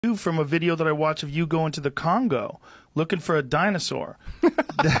from a video that I watched of you going to the Congo looking for a dinosaur.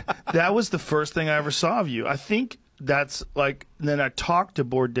 That was the first thing I ever saw of you. I think that's like, then I talked to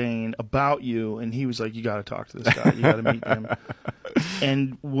Bourdain about you, and he was like, you got to talk to this guy. You got to meet him.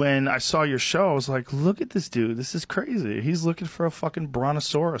 And when I saw your show, I was like, look at this dude. This is crazy. He's looking for a fucking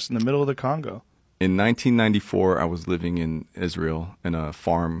brontosaurus in the middle of the Congo. In 1994, I was living in Israel in a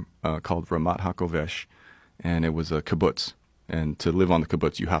farm called Ramat HaKovesh, and it was a kibbutz. And to live on the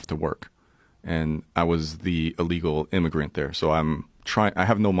kibbutz, you have to work. And I was the illegal immigrant there. So I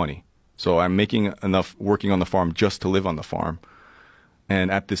have no money. So I'm making enough working on the farm just to live on the farm.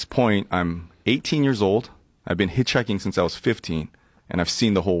 And at this point, I'm 18 years old. I've been hitchhiking since I was 15, and I've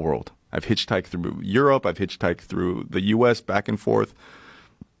seen the whole world. I've hitchhiked through Europe. I've hitchhiked through the U.S. back and forth.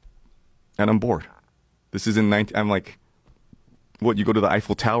 And I'm bored. This is I'm like, what, you go to the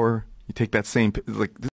Eiffel Tower, you take that same, like,